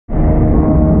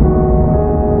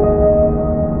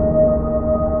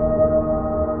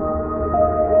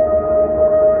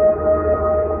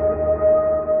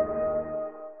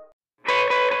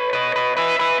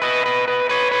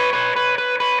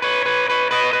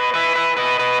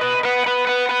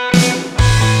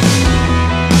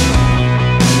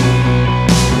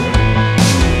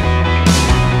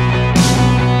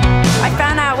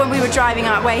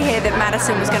that way here that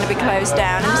Madison was going to be closed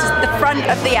down, and this is the front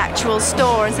of the actual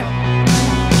store. And so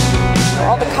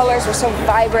all the colors were so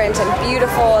vibrant and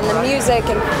beautiful, and the music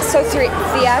and so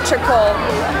theatrical.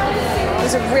 It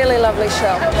was a really lovely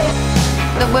show.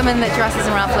 The woman that dresses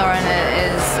in Ralph Lauren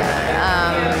is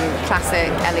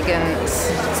classic, elegant,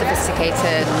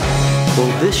 sophisticated. Well,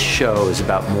 this show is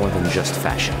about more than just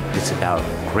fashion. It's about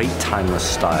great timeless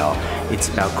style. It's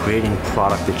about creating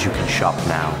product that you can shop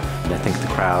now. And I think the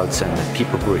crowds and the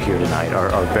people who are here tonight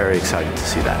are very excited to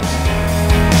see that.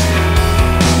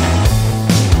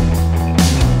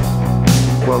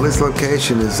 Well, this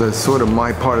location is sort of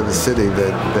my part of the city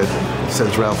that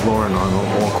says Ralph Lauren on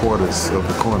all quarters of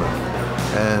the corner.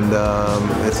 And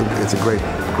it's a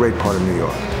great part of New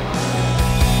York.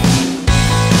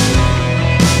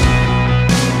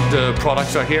 The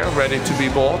products are here, ready to be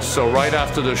bought, so right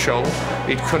after the show,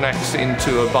 it connects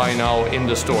into a buy now in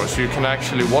the store. So you can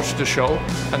actually watch the show,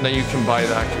 and then you can buy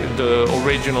the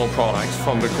original products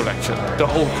from the collection, the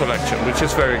whole collection, which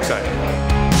is very exciting.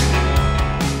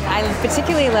 I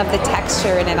particularly love the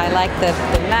texture in it. I like the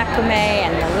macrame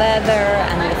and the leather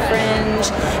and the fringe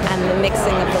and the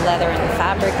mixing of the leather and the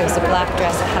fabric. There was a black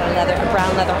dress that had a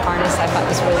brown leather harness I thought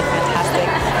was really fantastic.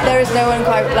 There is no one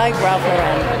quite like Ralph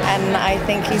Lauren, and I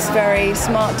think he's very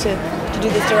smart to do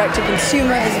this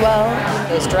direct-to-consumer as well.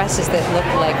 Those dresses that look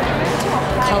like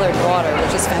colored water,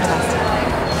 which is fantastic.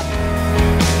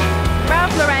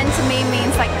 Ralph Lauren to me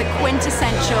means like the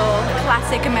quintessential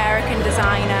classic American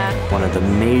designer. One of the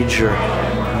major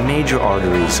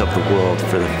arteries of the world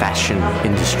for the fashion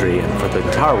industry and for the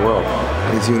entire world.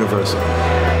 It's universal.